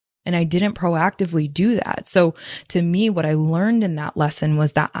And I didn't proactively do that. So to me, what I learned in that lesson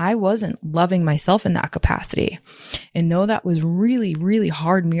was that I wasn't loving myself in that capacity. And though that was really, really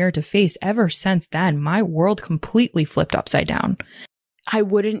hard mirror to face, ever since then, my world completely flipped upside down. I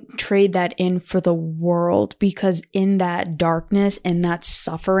wouldn't trade that in for the world, because in that darkness, in that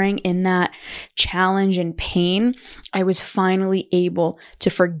suffering, in that challenge and pain, I was finally able to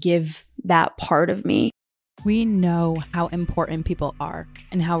forgive that part of me. We know how important people are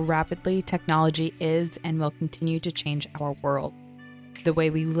and how rapidly technology is and will continue to change our world. The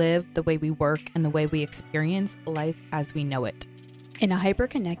way we live, the way we work, and the way we experience life as we know it. In a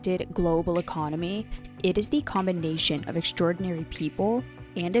hyper-connected global economy, it is the combination of extraordinary people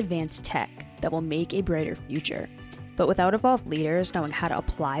and advanced tech that will make a brighter future. But without evolved leaders knowing how to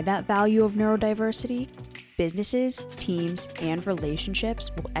apply that value of neurodiversity, businesses, teams, and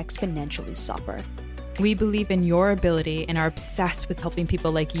relationships will exponentially suffer. We believe in your ability and are obsessed with helping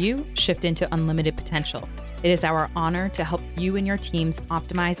people like you shift into unlimited potential. It is our honor to help you and your teams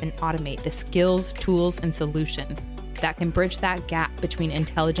optimize and automate the skills, tools, and solutions that can bridge that gap between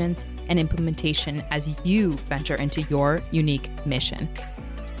intelligence and implementation as you venture into your unique mission.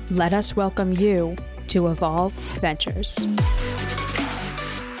 Let us welcome you to Evolve Ventures.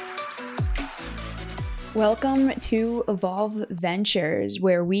 Welcome to Evolve Ventures,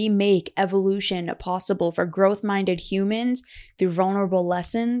 where we make evolution possible for growth-minded humans through vulnerable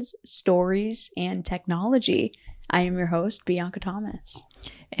lessons, stories, and technology. I am your host, Bianca Thomas.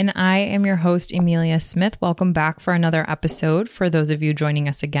 And I am your host, Emilia Smith. Welcome back for another episode. For those of you joining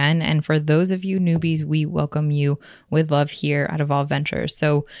us again, and for those of you newbies, we welcome you with love here at Evolve Ventures.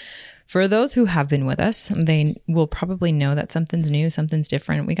 So for those who have been with us, they will probably know that something's new, something's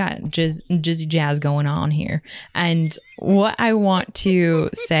different. We got jizzy jazz going on here. And what I want to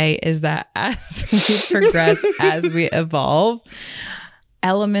say is that as we progress, as we evolve,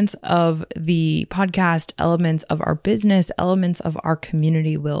 elements of the podcast, elements of our business, elements of our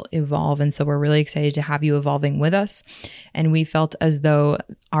community will evolve. And so we're really excited to have you evolving with us. And we felt as though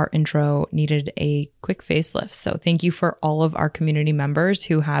our intro needed a quick facelift. So thank you for all of our community members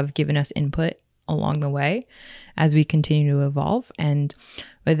who have given us input along the way as we continue to evolve. And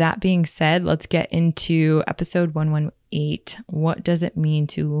with that being said, let's get into episode 118. What does it mean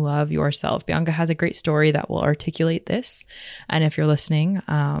to love yourself? Bianca has a great story that will articulate this. And if you're listening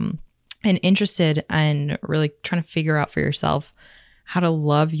and interested and really trying to figure out for yourself how to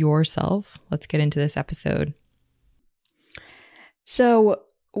love yourself, let's get into this episode. So,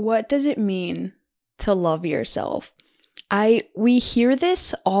 what does it mean to love yourself? We hear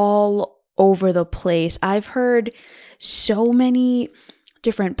this all over the place. I've heard so many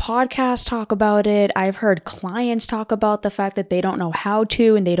different podcasts talk about it. I've heard clients talk about the fact that they don't know how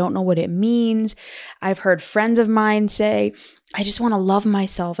to and they don't know what it means. I've heard friends of mine say, I just want to love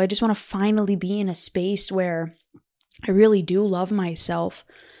myself. I just want to finally be in a space where I really do love myself.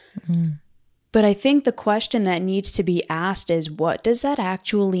 Mm-hmm. But I think the question that needs to be asked is, what does that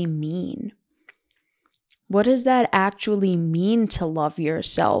actually mean? What does that actually mean to love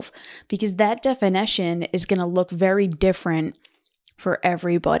yourself? Because that definition is going to look very different for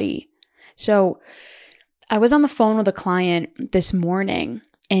everybody. So I was on the phone with a client this morning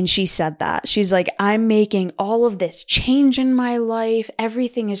and she said that. She's like, I'm making all of this change in my life.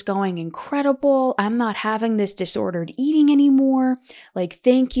 Everything is going incredible. I'm not having this disordered eating anymore. Like,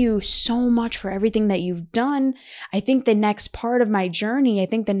 thank you so much for everything that you've done. I think the next part of my journey, I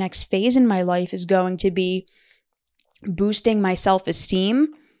think the next phase in my life is going to be boosting my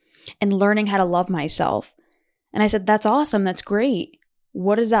self-esteem and learning how to love myself. And I said, that's awesome. That's great.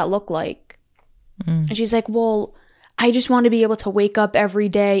 What does that look like? And she's like, well, I just want to be able to wake up every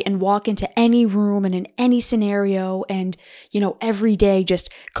day and walk into any room and in any scenario and, every day just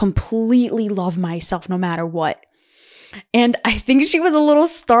completely love myself no matter what. And I think she was a little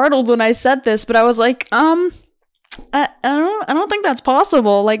startled when I said this, but I was like, I don't think that's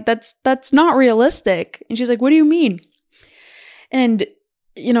possible. Like, that's not realistic. And she's like, what do you mean? And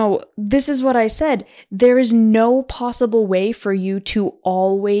this is what I said. There is no possible way for you to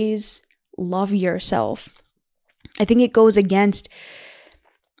always love yourself. I think it goes against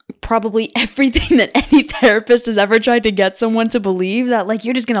probably everything that any therapist has ever tried to get someone to believe, that like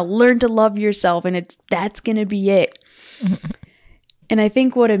you're just going to learn to love yourself and that's going to be it. And I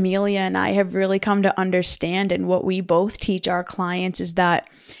think what Emilia and I have really come to understand, and what we both teach our clients, is that,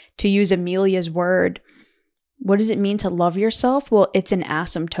 to use Emilia's word, what does it mean to love yourself? Well, it's an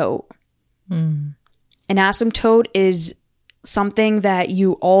asymptote. An asymptote is something that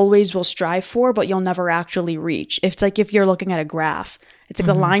you always will strive for, but you'll never actually reach. It's like if you're looking at a graph. It's like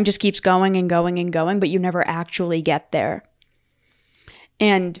the line just keeps going and going and going, but you never actually get there.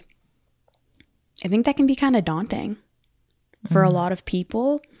 And I think that can be kind of daunting for a lot of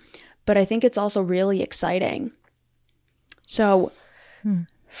people, but I think it's also really exciting. So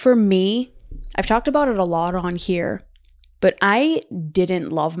for me, I've talked about it a lot on here, but I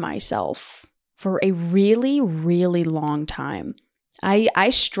didn't love myself for a really, really long time. I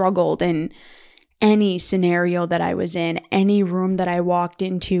struggled in any scenario that I was in, any room that I walked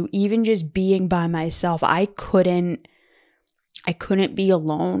into, even just being by myself. I couldn't be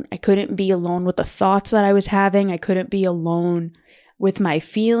alone. I couldn't be alone with the thoughts that I was having. I couldn't be alone with my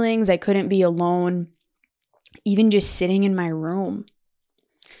feelings. I couldn't be alone even just sitting in my room.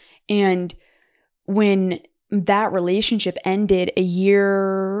 And when that relationship ended a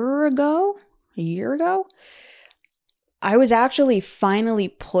year ago, I was actually finally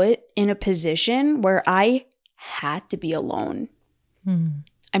put in a position where I had to be alone.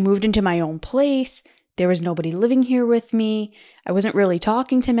 I moved into my own place. There was nobody living here with me. I wasn't really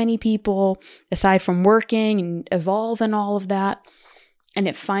talking to many people aside from working and Evolve and all of that. And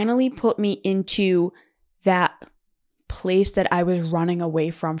it finally put me into that place that I was running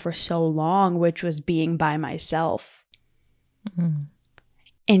away from for so long, which was being by myself.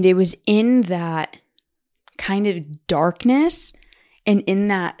 And it was in that kind of darkness and in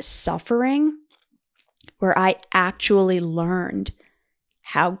that suffering where I actually learned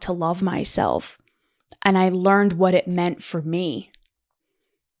how to love myself. And I learned what it meant for me.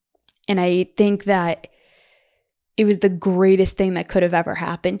 And I think that it was the greatest thing that could have ever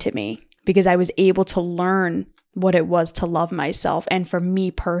happened to me, because I was able to learn what it was to love myself, and for me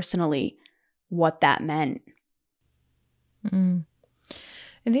personally, what that meant.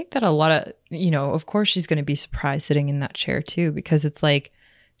 I think that a lot of, of course she's going to be surprised sitting in that chair too, because it's like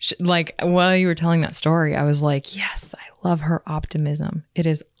while you were telling that story, I was like, yes, I love her optimism. It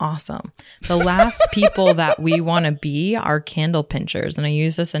is awesome. The last people that we want to be are candle pinchers. And I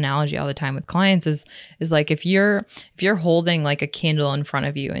use this analogy all the time with clients is like, if you're holding like a candle in front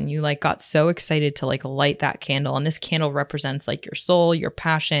of you and you like got so excited to like light that candle, and this candle represents like your soul, your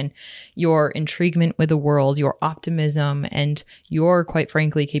passion, your intriguement with the world, your optimism, and your, quite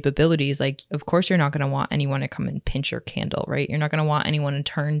frankly, capabilities. Like, of course, you're not going to want anyone to come and pinch your candle, right? You're not going to want anyone to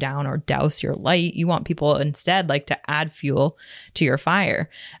turn down or douse your light. You want people instead like to add fuel to your fire.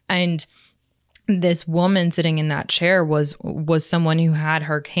 And this woman sitting in that chair was someone who had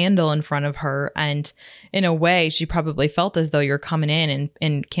her candle in front of her, and in a way she probably felt as though you're coming in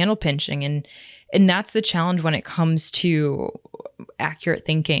and candle pinching, and that's the challenge when it comes to accurate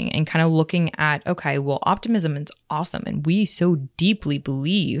thinking and kind of looking at, okay, well, optimism is awesome, and we so deeply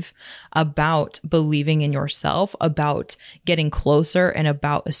believe about believing in yourself, about getting closer, and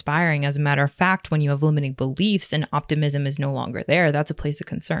about aspiring. As a matter of fact, when you have limiting beliefs and optimism is no longer there, that's a place of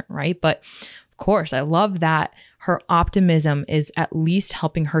concern, right? But of course, I love that her optimism is at least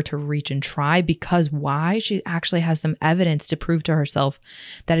helping her to reach and try, because why? She actually has some evidence to prove to herself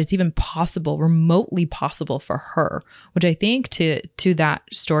that it's even possible, remotely possible for her, which I think to that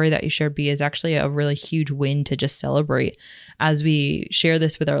story that you shared, B, is actually a really huge win to just celebrate as we share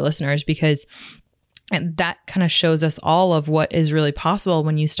this with our listeners, because that kind of shows us all of what is really possible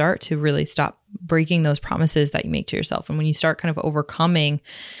when you start to really stop breaking those promises that you make to yourself. And when you start kind of overcoming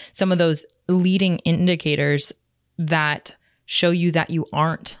some of those leading indicators that show you that you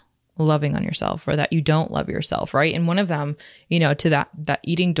aren't loving on yourself or that you don't love yourself, right? And one of them, to that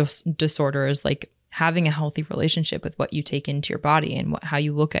eating disorder is like having a healthy relationship with what you take into your body and how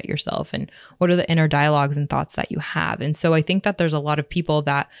you look at yourself and what are the inner dialogues and thoughts that you have. And so I think that there's a lot of people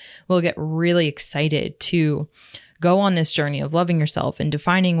that will get really excited to go on this journey of loving yourself and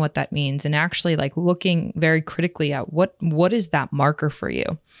defining what that means, and actually like looking very critically at what is that marker for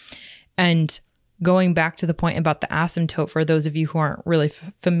you. And going back to the point about the asymptote, for those of you who aren't really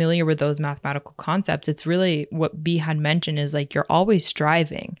familiar with those mathematical concepts, it's really what B had mentioned is like you're always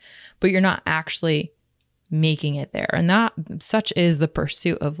striving, but you're not actually making it there. And that such is the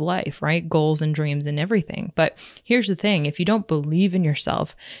pursuit of life, right? Goals and dreams and everything. But here's the thing, if you don't believe in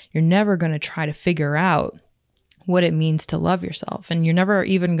yourself, you're never going to try to figure out what it means to love yourself. And you're never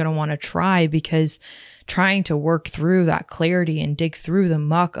even going to want to try, because trying to work through that clarity and dig through the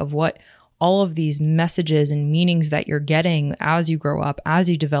muck of what all of these messages and meanings that you're getting as you grow up, as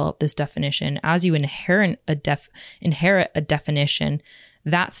you develop this definition, as you inherit a definition,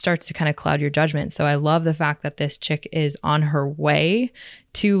 that starts to kind of cloud your judgment. So I love the fact that this chick is on her way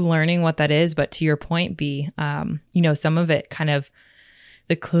to learning what that is. But to your point, B, some of it kind of,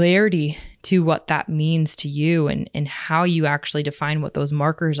 the clarity to what that means to you and how you actually define what those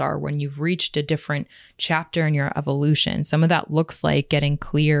markers are when you've reached a different chapter in your evolution. Some of that looks like getting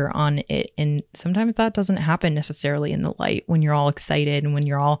clear on it. And sometimes that doesn't happen necessarily in the light when you're all excited and when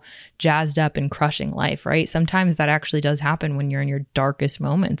you're all jazzed up and crushing life, right? Sometimes that actually does happen when you're in your darkest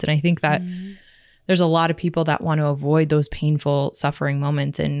moments. And I think that there's a lot of people that want to avoid those painful, suffering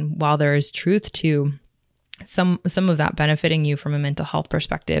moments. And while there is truth to some of that benefiting you from a mental health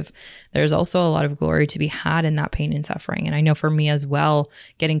perspective, there's also a lot of glory to be had in that pain and suffering. And I know for me as well,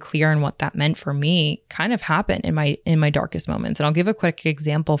 getting clear on what that meant for me kind of happened in my darkest moments. And I'll give a quick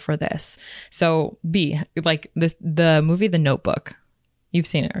example for this. So like the movie The Notebook. You've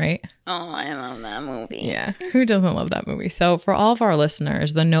seen it, right? Oh, I love that movie. Yeah. Who doesn't love that movie? So for all of our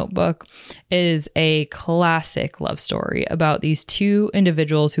listeners, The Notebook is a classic love story about these two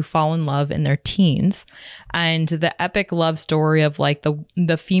individuals who fall in love in their teens. And the epic love story of like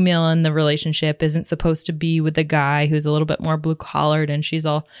the female in the relationship isn't supposed to be with the guy who's a little bit more blue collared, and she's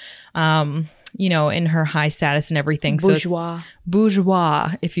all, in her high status and everything. Bourgeois. So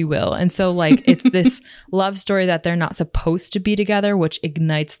bourgeois, if you will. And so like, it's this love story that they're not supposed to be together, which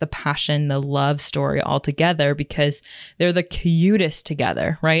ignites the passion, the love story altogether, because they're the cutest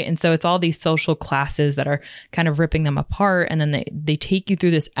together, right? And so it's all these social classes that are kind of ripping them apart. And then they take you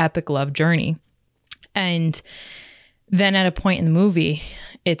through this epic love journey. And then at a point in the movie,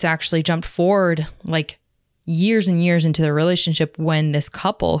 it's actually jumped forward like years and years into the relationship when this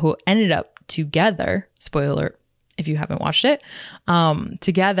couple who ended up together, spoiler alert if you haven't watched it,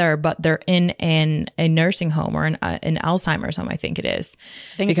 together, but they're in a nursing home or an Alzheimer's home, I think it is.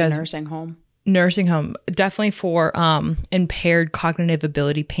 I think it's a nursing home. Nursing home, definitely for impaired cognitive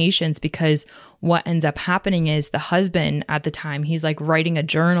ability patients, because what ends up happening is the husband at the time, he's like writing a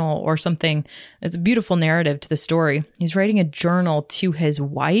journal or something. It's a beautiful narrative to the story. He's writing a journal to his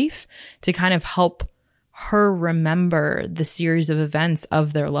wife to kind of help her remember the series of events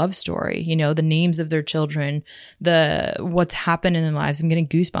of their love story, the names of their children, what's happened in their lives. I'm getting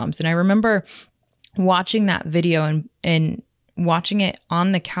goosebumps. And I remember watching that video and watching it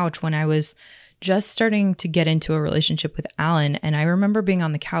on the couch when I was just starting to get into a relationship with Alan. And I remember being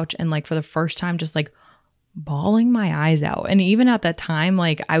on the couch and like for the first time, just like bawling my eyes out. And even at that time,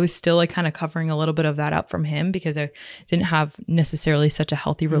 like I was still like kind of covering a little bit of that up from him because I didn't have necessarily such a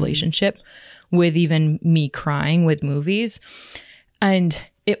healthy relationship with even me crying with movies. And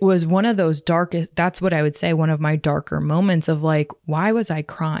it was one of those that's what I would say, one of my darker moments of like, why was I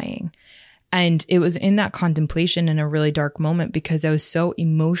crying? And it was in that contemplation in a really dark moment because I was so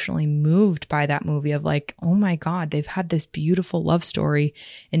emotionally moved by that movie of like, oh my God, they've had this beautiful love story.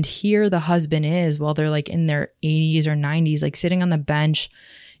 And here the husband is, while they're like in their 80s or 90s, like sitting on the bench.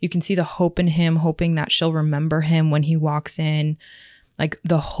 You can see the hope in him, hoping that she'll remember him when he walks in. Like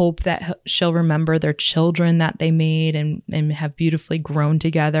the hope that she'll remember their children that they made and have beautifully grown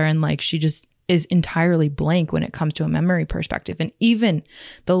together. And like, she just is entirely blank when it comes to a memory perspective. And even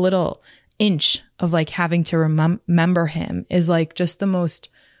the little inch of like having to remember him is like just the most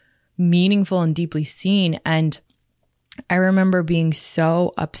meaningful and deeply seen. And I remember being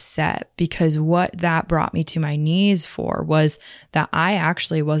so upset because what that brought me to my knees for was that I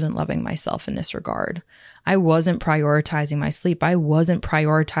actually wasn't loving myself in this regard. I wasn't prioritizing my sleep. I wasn't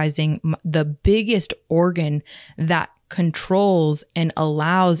prioritizing the biggest organ that controls and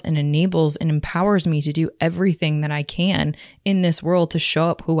allows and enables and empowers me to do everything that I can in this world to show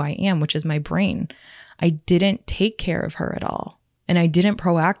up who I am, which is my brain. I didn't take care of her at all. And I didn't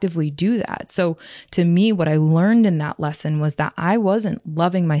proactively do that. So to me, what I learned in that lesson was that I wasn't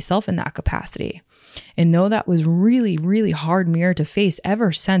loving myself in that capacity. And though that was really, really hard mirror to face,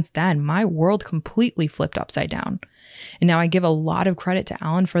 ever since then, my world completely flipped upside down. And now I give a lot of credit to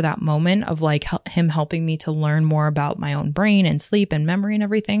Alan for that moment of like him helping me to learn more about my own brain and sleep and memory and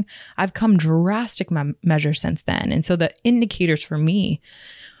everything. I've come drastic measures since then. And so the indicators for me,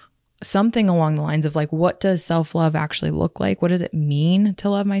 something along the lines of like, what does self-love actually look like? What does it mean to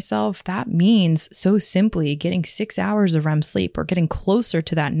love myself? That means so simply getting 6 hours of REM sleep or getting closer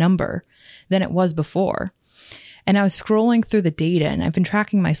to that number than it was before. And I was scrolling through the data and I've been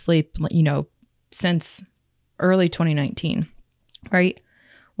tracking my sleep, since early 2019, right?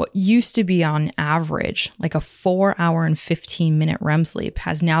 What used to be on average, like a 4 hour and 15 minute REM sleep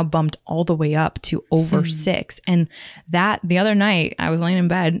has now bumped all the way up to over 6. And that the other night I was laying in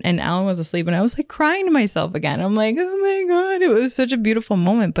bed and Alan was asleep and I was like crying to myself again. I'm like, oh my God, it was such a beautiful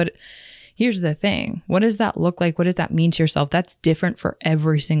moment. But here's the thing. What does that look like? What does that mean to yourself? That's different for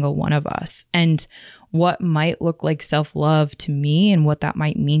every single one of us. And what might look like self-love to me and what that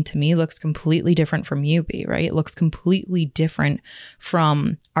might mean to me looks completely different from you, B, right? It looks completely different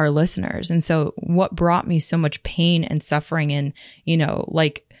from our listeners. And so what brought me so much pain and suffering and, you know,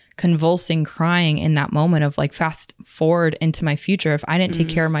 like convulsing crying in that moment of like fast forward into my future, if I didn't take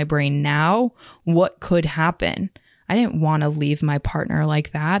care of my brain now, what could happen? I didn't want to leave my partner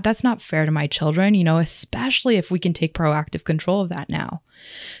like that. That's not fair to my children, you know, especially if we can take proactive control of that now.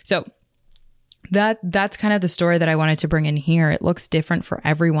 So that's kind of the story that I wanted to bring in here. It looks different for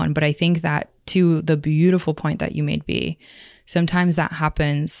everyone, but I think that to the beautiful point that you made, B, sometimes that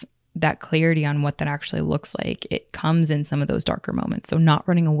happens, that clarity on what that actually looks like, it comes in some of those darker moments. So not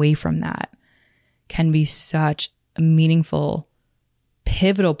running away from that can be such a meaningful,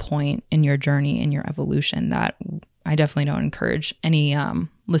 pivotal point in your journey, in your evolution, that I definitely don't encourage any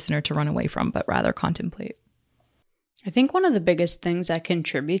listener to run away from, but rather contemplate. I think one of the biggest things that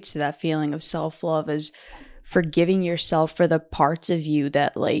contributes to that feeling of self-love is forgiving yourself for the parts of you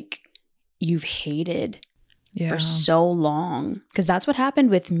that like you've hated for so long. Because that's what happened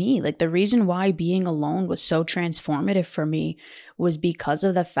with me. Like the reason why being alone was so transformative for me was because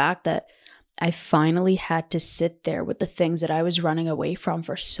of the fact that I finally had to sit there with the things that I was running away from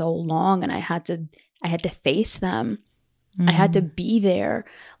for so long, and I had to face them. I had to be there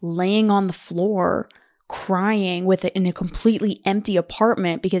laying on the floor crying with it in a completely empty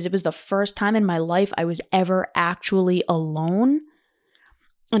apartment because it was the first time in my life I was ever actually alone.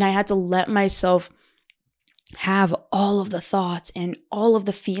 And I had to let myself have all of the thoughts and all of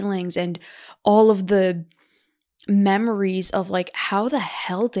the feelings and all of the memories of like, how the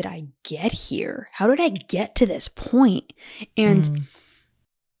hell did I get here? How did I get to this point? And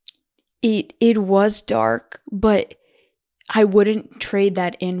it was dark, but I wouldn't trade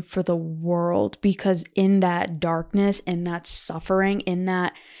that in for the world, because in that darkness, in that suffering, in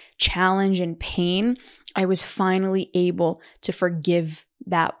that challenge and pain, I was finally able to forgive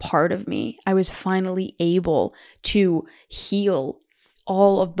that part of me. I was finally able to heal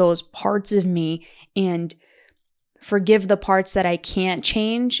all of those parts of me and forgive the parts that I can't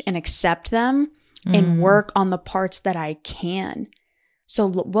change and accept them and work on the parts that I can. So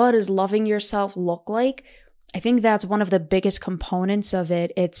what does loving yourself look like? I think that's one of the biggest components of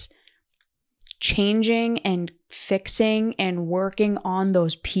it. It's changing and fixing and working on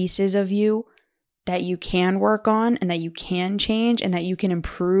those pieces of you that you can work on and that you can change and that you can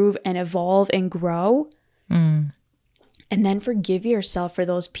improve and evolve and grow. And then forgive yourself for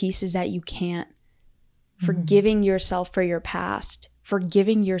those pieces that you can't. Forgiving yourself for your past.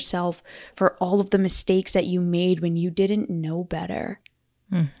 Forgiving yourself for all of the mistakes that you made when you didn't know better.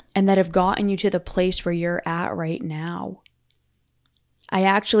 And that have gotten you to the place where you're at right now.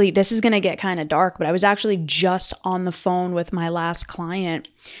 This is going to get kind of dark, but I was actually just on the phone with my last client,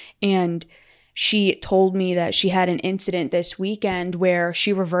 and she told me that she had an incident this weekend where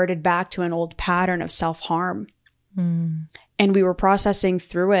she reverted back to an old pattern of self-harm. And we were processing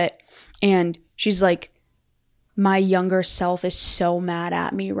through it, and she's like, my younger self is so mad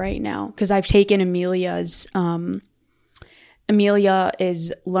at me right now, because I've taken Amelia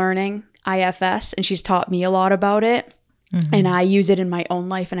is learning IFS, and she's taught me a lot about it. And I use it in my own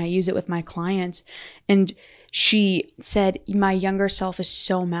life, and I use it with my clients. And she said, my younger self is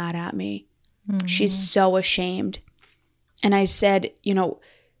so mad at me. She's so ashamed. And I said, you know,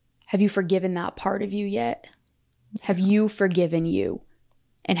 have you forgiven that part of you yet? Have you forgiven you?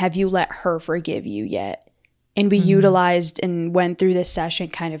 And have you let her forgive you yet? And we utilized and went through this session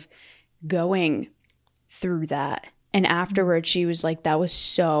kind of going through that. And afterwards, she was like, that was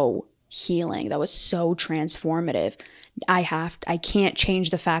so healing. That was so transformative. I can't change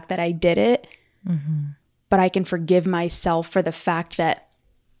the fact that I did it, but I can forgive myself for the fact that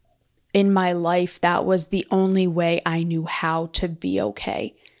in my life, that was the only way I knew how to be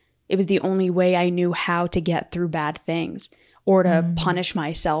okay. It was the only way I knew how to get through bad things or to punish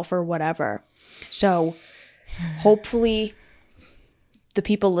myself or whatever. So hopefully the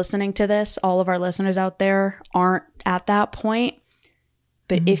people listening to this, all of our listeners out there, aren't at that point.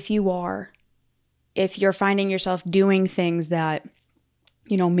 But if you are, if you're finding yourself doing things that,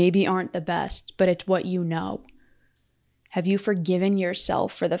 you know, maybe aren't the best, but it's what you know, have you forgiven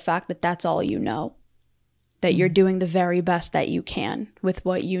yourself for the fact that that's all you know? That you're doing the very best that you can with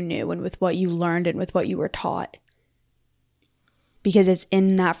what you knew and with what you learned and with what you were taught? Because it's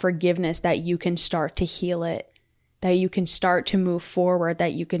in that forgiveness that you can start to heal it, that you can start to move forward,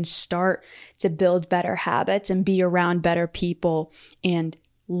 that you can start to build better habits and be around better people and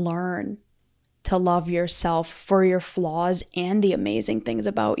learn to love yourself for your flaws and the amazing things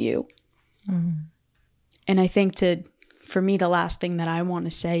about you. And I think for me, the last thing that I want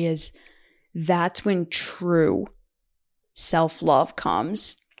to say is that's when true self-love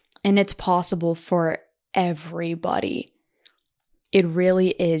comes. And it's possible for everybody. It really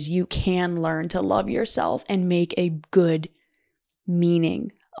is. You can learn to love yourself and make a good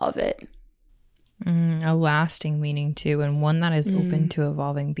meaning of it. A lasting meaning too, and one that is open to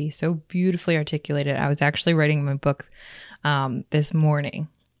evolving. Be so beautifully articulated. I was actually writing my book this morning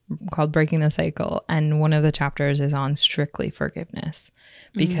called Breaking the Cycle, and one of the chapters is on strictly forgiveness,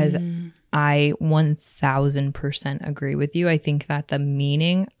 because I 1000% agree with you. I think that the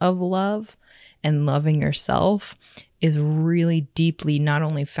meaning of love and loving yourself is really deeply not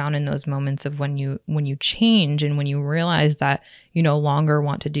only found in those moments of when you change and when you realize that you no longer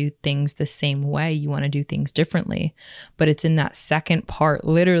want to do things the same way, you want to do things differently, but it's in that second part.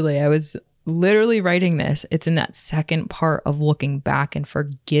 Literally, I was literally writing this. It's in that second part of looking back and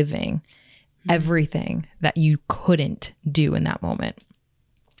forgiving everything that you couldn't do in that moment.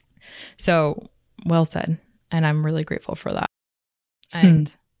 So well said. And I'm really grateful for that.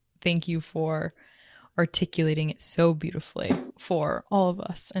 And thank you for articulating it so beautifully for all of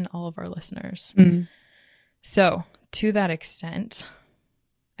us and all of our listeners. So to that extent,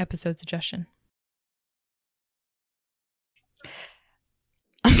 episode suggestion.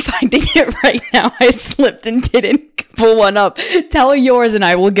 I'm finding it right now. I slipped and didn't pull one up. Tell yours and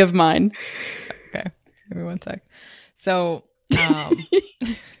I will give mine. Okay. Give me one sec. So,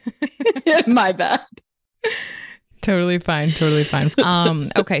 my bad. Totally fine.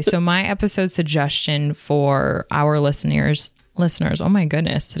 Okay. So my episode suggestion for our listeners, oh my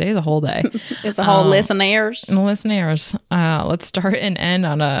goodness, today's a whole day. It's a whole listeners. Let's start and end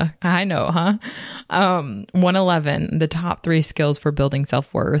on a high note, huh? 111, the top 3 skills for building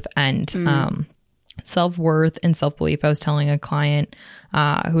self-worth and self-worth and self-belief. I was telling a client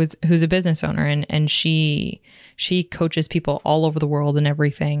who's a business owner, and she coaches people all over the world and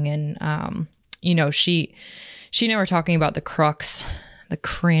everything. And, she and I were talking about the crux, the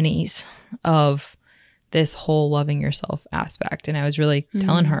crannies of this whole loving yourself aspect. And I was really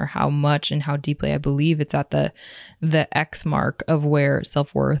telling her how much and how deeply I believe it's at the X mark of where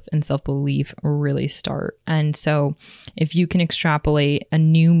self-worth and self-belief really start. And so if you can extrapolate a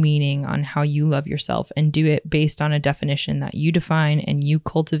new meaning on how you love yourself and do it based on a definition that you define and you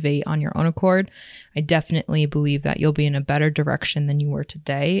cultivate on your own accord, I definitely believe that you'll be in a better direction than you were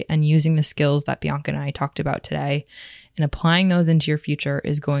today. And using the skills that Bianca and I talked about today and applying those into your future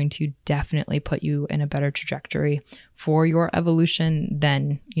is going to definitely put you in a better trajectory for your evolution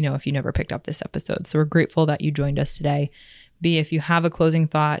than, if you never picked up this episode. So we're grateful that you joined us today. B, if you have a closing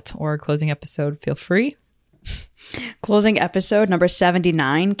thought or a closing episode, feel free. Closing episode number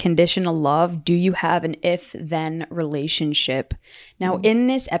 79, conditional love. Do you have an if-then relationship? Now, in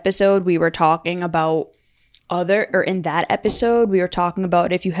this episode, we were talking about in that episode, we were talking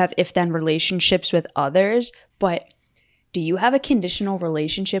about if you have if-then relationships with others, but do you have a conditional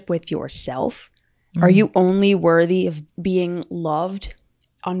relationship with yourself? Are you only worthy of being loved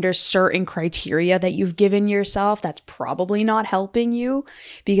under certain criteria that you've given yourself? That's probably not helping you,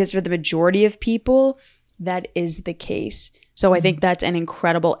 because for the majority of people, that is the case. So I think that's an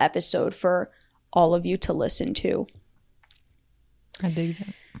incredible episode for all of you to listen to. I dig it.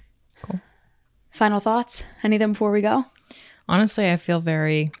 Cool. Final thoughts? Any of them before we go? Honestly, I feel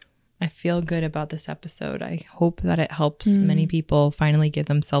good about this episode. I hope that it helps many people finally give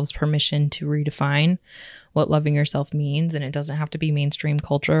themselves permission to redefine what loving yourself means. And it doesn't have to be mainstream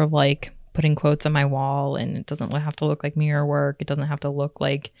culture of like putting quotes on my wall, and it doesn't have to look like mirror work. It doesn't have to look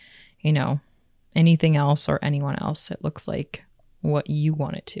like, anything else or anyone else. It looks like what you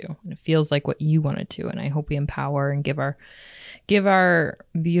want it to. And it feels like what you want it to. And I hope we empower and give our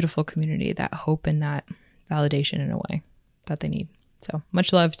beautiful community that hope and that validation in a way that they need. So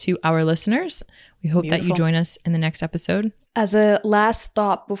much love to our listeners. We hope that you join us in the next episode. As a last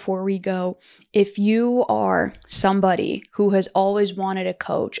thought before we go, if you are somebody who has always wanted a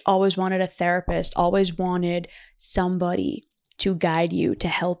coach, always wanted a therapist, always wanted somebody to guide you, to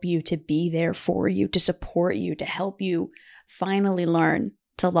help you, to be there for you, to support you, to help you finally learn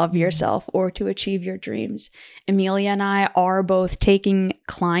to love yourself or to achieve your dreams, Amelia and I are both taking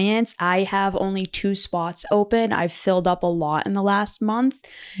clients. I have only 2 spots open. I've filled up a lot in the last month,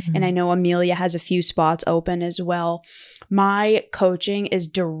 and I know Amelia has a few spots open as well. My coaching is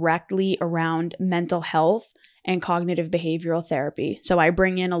directly around mental health and cognitive behavioral therapy. So I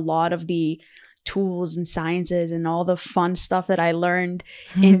bring in a lot of the tools and sciences and all the fun stuff that I learned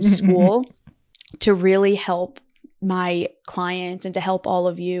in school to really help my clients and to help all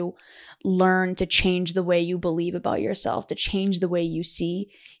of you learn to change the way you believe about yourself, to change the way you see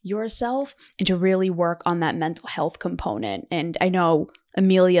yourself, and to really work on that mental health component. And I know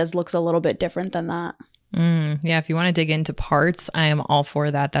Amelia's looks a little bit different than that. Yeah, if you want to dig into parts, I am all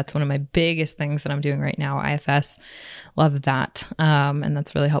for that. That's one of my biggest things that I'm doing right now. IFS, love that. And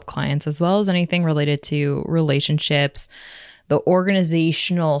that's really helped clients, as well as anything related to relationships, the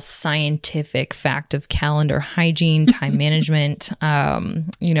organizational scientific fact of calendar hygiene, time management.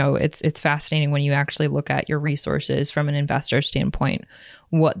 It's fascinating when you actually look at your resources from an investor standpoint,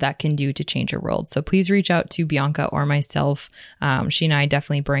 what that can do to change your world. So please reach out to Bianca or myself. She and I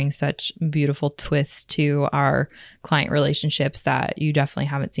definitely bring such beautiful twists to our client relationships that you definitely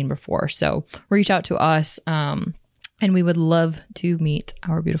haven't seen before. So reach out to us, and we would love to meet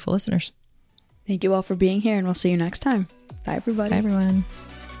our beautiful listeners. Thank you all for being here, and we'll see you next time. Bye, everybody. Bye, everyone.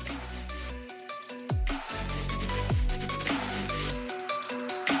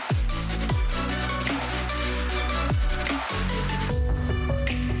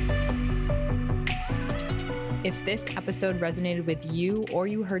 If this episode resonated with you, or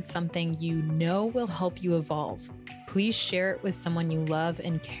you heard something you know will help you evolve, please share it with someone you love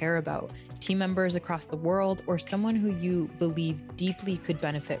and care about, team members across the world, or someone who you believe deeply could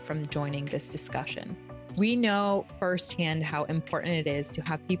benefit from joining this discussion. We know firsthand how important it is to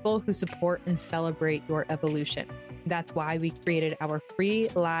have people who support and celebrate your evolution. That's why we created our free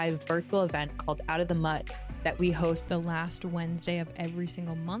live virtual event called Out of the Mud that we host the last Wednesday of every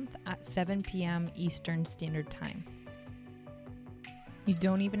single month at 7 p.m. Eastern Standard Time. You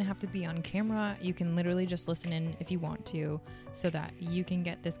don't even have to be on camera. You can literally just listen in if you want to, so that you can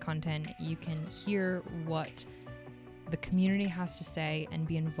get this content. You can hear what the community has to say and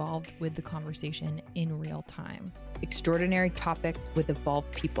be involved with the conversation in real time. Extraordinary topics with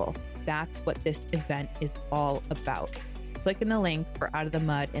evolved people. That's what this event is all about. Click in the link for Out of the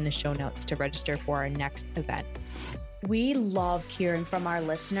Mud in the show notes to register for our next event. We love hearing from our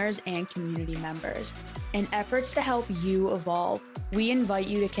listeners and community members. In efforts to help you evolve, we invite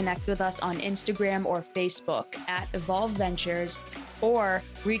you to connect with us on Instagram or Facebook at Evolve Ventures, or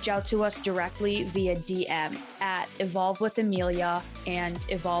reach out to us directly via DM at Evolve with Amelia and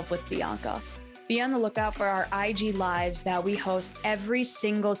Evolve with Bianca. Be on the lookout for our IG Lives that we host every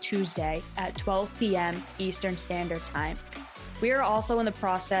single Tuesday at 12 p.m. Eastern Standard Time. We are also in the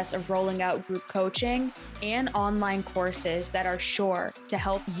process of rolling out group coaching and online courses that are sure to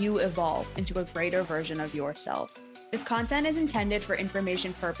help you evolve into a greater version of yourself. This content is intended for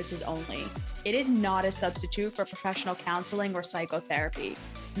information purposes only. It is not a substitute for professional counseling or psychotherapy,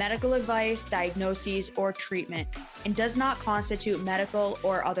 medical advice, diagnoses, or treatment, and does not constitute medical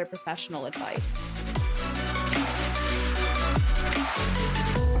or other professional advice.